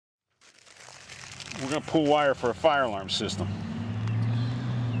we're going to pull wire for a fire alarm system.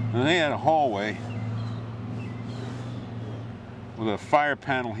 And they had a hallway with a fire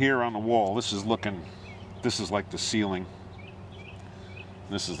panel here on the wall. This is like the ceiling.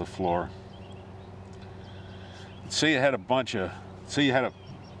 This is the floor. Say you had a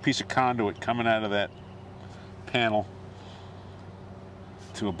piece of conduit coming out of that panel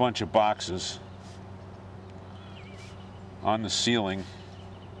to a bunch of boxes on the ceiling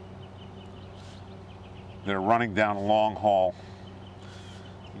that are running down a long hall.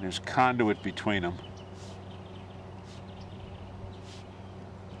 And there's conduit between them.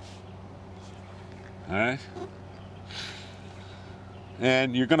 All right.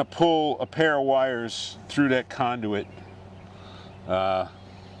 And you're going to pull a pair of wires through that conduit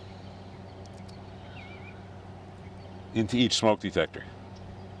into each smoke detector.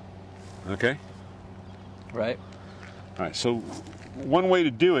 Okay? Right. All right, so one way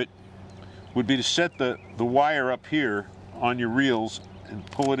to do it would be to set the wire up here on your reels and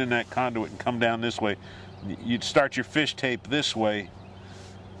pull it in that conduit and come down this way. You'd start your fish tape this way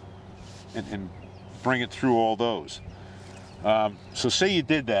and bring it through all those. So say you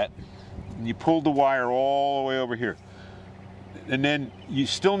did that, and you pulled the wire all the way over here. And then you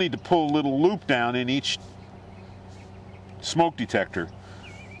still need to pull a little loop down in each smoke detector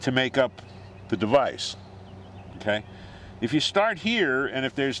to make up the device, okay? If you start here, and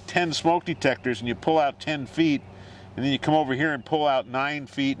if there's 10 smoke detectors and you pull out 10 feet, and then you come over here and pull out 9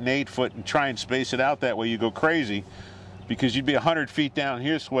 feet and 8 foot and try and space it out that way, you go crazy, because you'd be 100 feet down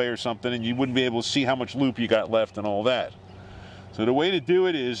here this way or something, and you wouldn't be able to see how much loop you got left and all that. So the way to do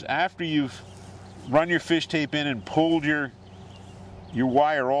it is, after you've run your fish tape in and pulled your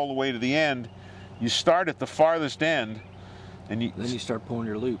wire all the way to the end, you start at the farthest end, and then you start pulling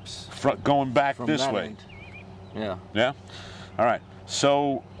your loops going back from this that way. end. Yeah. Yeah. All right.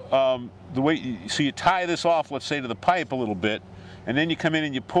 So the way you tie this off, let's say, to the pipe a little bit, and then you come in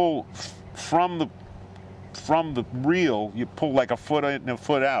and you pull from the reel. You pull like a foot in and a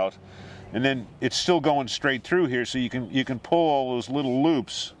foot out, and then it's still going straight through here. So you can pull all those little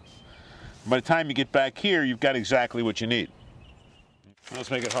loops. By the time you get back here, you've got exactly what you need.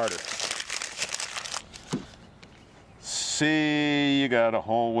 Let's make it harder. See, you got a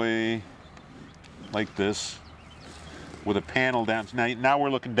hallway like this with a panel down. Now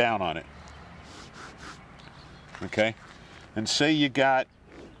we're looking down on it. Okay? And say you got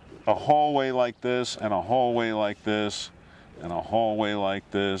a hallway like this, and a hallway like this, and a hallway like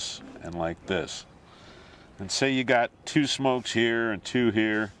this, and like this. And say you got 2 smokes here, and 2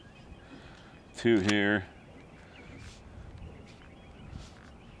 here, 2 here.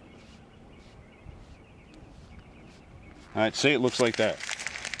 All right, say it looks like that.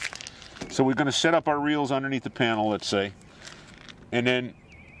 So we're going to set up our reels underneath the panel, let's say, and then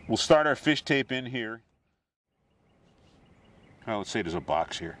we'll start our fish tape in here. Oh, let's say there's a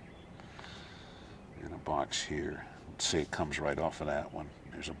box here, and a box here. Let's say it comes right off of that one.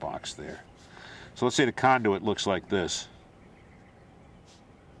 There's a box there. So let's say the conduit looks like this.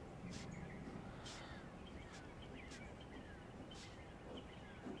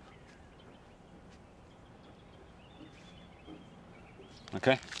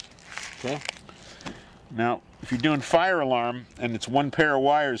 Okay? Okay. Now, if you're doing fire alarm and it's 1 pair of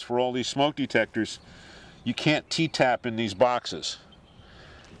wires for all these smoke detectors, you can't T-tap in these boxes.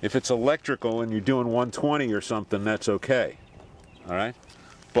 If it's electrical and you're doing 120 or something, that's okay. All right?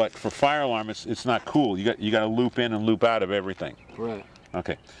 But for fire alarm, it's not cool. You got to loop in and loop out of everything. Right.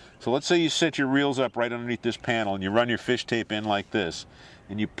 Okay. So let's say you set your reels up right underneath this panel and you run your fish tape in like this,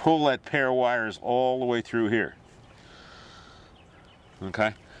 and you pull that pair of wires all the way through here.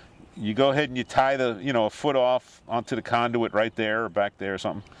 Okay? You go ahead and you tie a foot off onto the conduit right there or back there or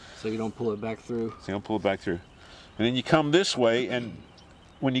something. So you don't pull it back through. So you don't pull it back through. And then you come this way, and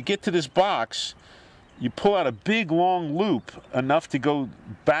when you get to this box, you pull out a big long loop enough to go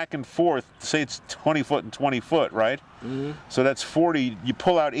back and forth. Say it's 20 foot and 20 foot, right? Mm-hmm. So that's 40. You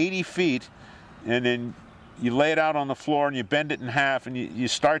pull out 80 feet, and then you lay it out on the floor, and you bend it in half, and you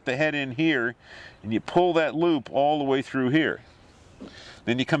start the head in here, and you pull that loop all the way through here.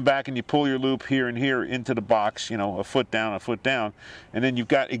 Then you come back and you pull your loop here and here into the box, a foot down, and then you've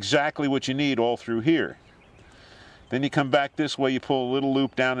got exactly what you need all through here. Then you come back this way, you pull a little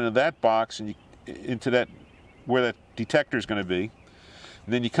loop down into that box and into that where that detector is going to be.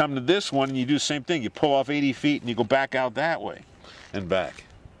 And then you come to this one and you do the same thing. You pull off 80 feet and you go back out that way and back.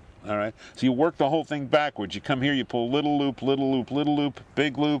 All right. So you work the whole thing backwards. You come here, you pull little loop, little loop, little loop,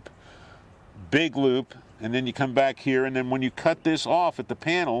 big loop, and then you come back here, and then when you cut this off at the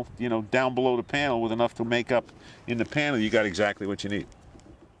panel, down below the panel, with enough to make up in the panel, you got exactly what you need.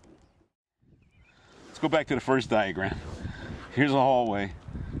 go back to the first diagram. Here's a hallway.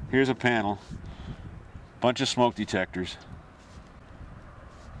 Here's a panel. Bunch of smoke detectors.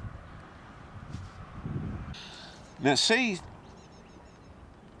 Now say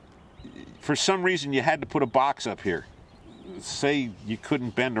for some reason you had to put a box up here. Say you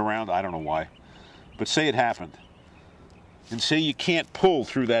couldn't bend around, I don't know why, but say it happened. And say you can't pull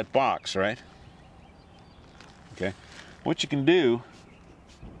through that box, right? Okay. What you can do,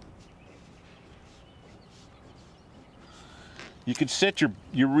 you could set your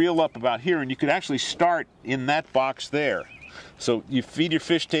reel up about here, and you could actually start in that box there. So you feed your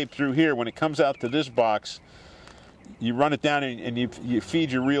fish tape through here. When it comes out to this box, you run it down and you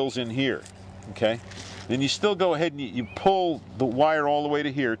feed your reels in here, okay? Then you still go ahead and you pull the wire all the way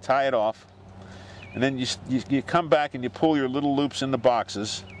to here, tie it off, and then you come back and you pull your little loops in the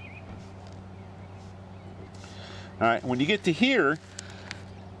boxes. All right, when you get to here,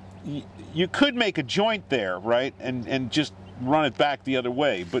 you could make a joint there, right, and just run it back the other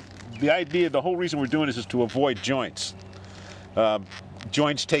way, but the whole reason we're doing this is to avoid joints.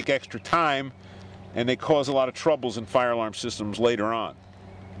 Joints take extra time, and they cause a lot of troubles in fire alarm systems later on.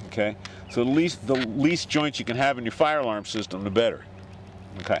 Okay, so the least joints you can have in your fire alarm system, the better.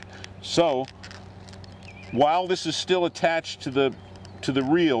 Okay, so while this is still attached to the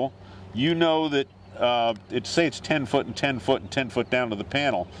reel, you know that say it's 10 foot and 10 foot and 10 foot down to the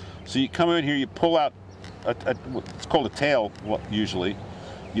panel. So you come in here, you pull out it's called a tail usually.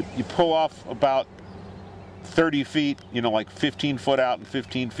 You pull off about 30 feet, you know, like 15 foot out and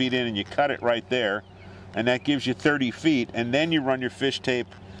 15 feet in, and you cut it right there, and that gives you 30 feet, and then you run your fish tape.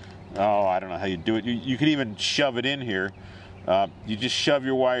 Oh, I don't know how you do it. You could even shove it in here. You just shove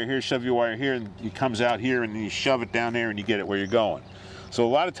your wire here, and it comes out here, and then you shove it down there, and you get it where you're going. So a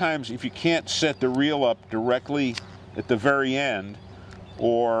lot of times, if you can't set the reel up directly at the very end,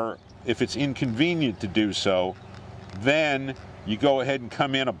 or if it's inconvenient to do so, then you go ahead and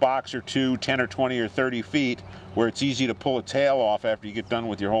come in a box or two, 10 or 20 or 30 feet, where it's easy to pull a tail off after you get done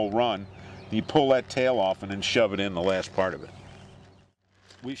with your whole run. You pull that tail off and then shove it in the last part of it.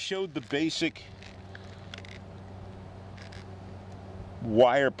 We showed the basic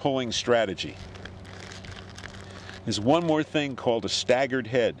wire pulling strategy. There's one more thing called a staggered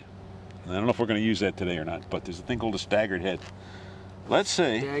head. And I don't know if we're going to use that today or not, but there's a thing called a staggered head. Let's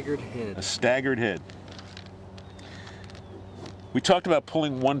say a staggered head. We talked about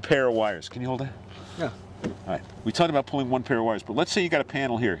pulling one pair of wires. Can you hold that? Yeah. All right. We talked about pulling one pair of wires, but let's say you got a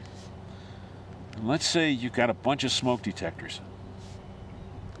panel here. And let's say you've got a bunch of smoke detectors.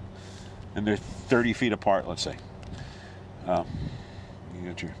 And they're 30 feet apart, let's say. You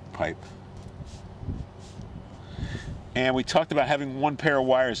got your pipe. And we talked about having one pair of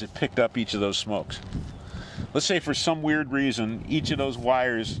wires that picked up each of those smokes. Let's say for some weird reason, each of those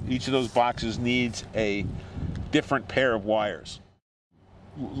wires, each of those boxes needs a different pair of wires.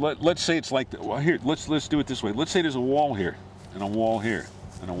 Let's say it's like, well, here, let's do it this way. Let's say there's a wall here, and a wall here,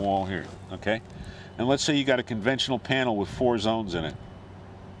 and a wall here, okay? And let's say you got a conventional panel with 4 zones in it,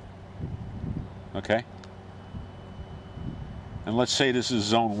 okay? And let's say this is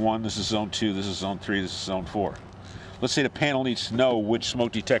zone 1, this is zone 2, this is zone 3, this is zone 4. Let's say the panel needs to know which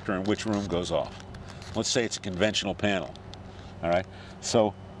smoke detector in which room goes off. Let's say it's a conventional panel, all right?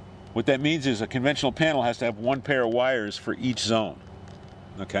 So what that means is a conventional panel has to have one pair of wires for each zone,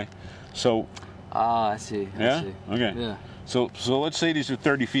 okay? So, I see. yeah? I see. Okay. Yeah. So let's say these are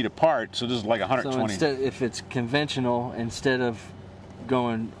 30 feet apart, so this is like 120. So instead, if it's conventional, instead of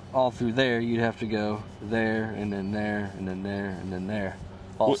going all through there, you'd have to go there, and then there, and then there, and then there.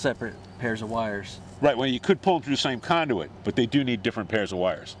 All separate pairs of wires. Right, well, you could pull them through the same conduit, but they do need different pairs of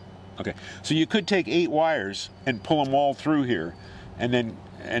wires. Okay, so you could take 8 wires and pull them all through here, and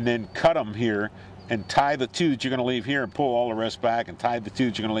then cut them here, and tie the 2 that you're going to leave here, and pull all the rest back, and tie the 2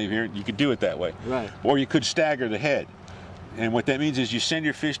 that you're going to leave here. You could do it that way. Right. Or you could stagger the head. And what that means is you send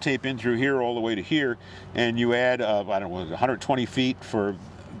your fish tape in through here all the way to here, and you add, I don't know, 120 feet for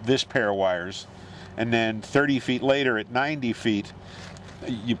this pair of wires, and then 30 feet later at 90 feet,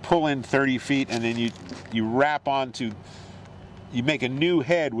 you pull in 30 feet, and then you wrap onto, you make a new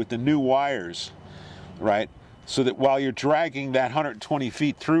head with the new wires, right? So that while you're dragging that 120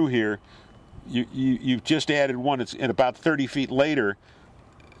 feet through here, you've just added one. It's at about 30 feet later,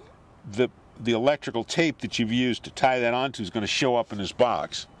 the electrical tape that you've used to tie that onto is going to show up in this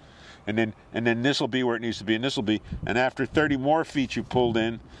box, and then this will be where it needs to be, and this will be, and after 30 more feet you pulled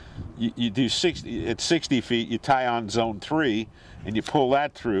in, you do 60 at 60 feet. You tie on zone 3, and you pull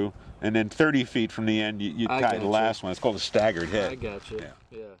that through, and then 30 feet from the end you tie the last one. It's called a staggered head. I got you. Yeah.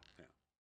 Yeah.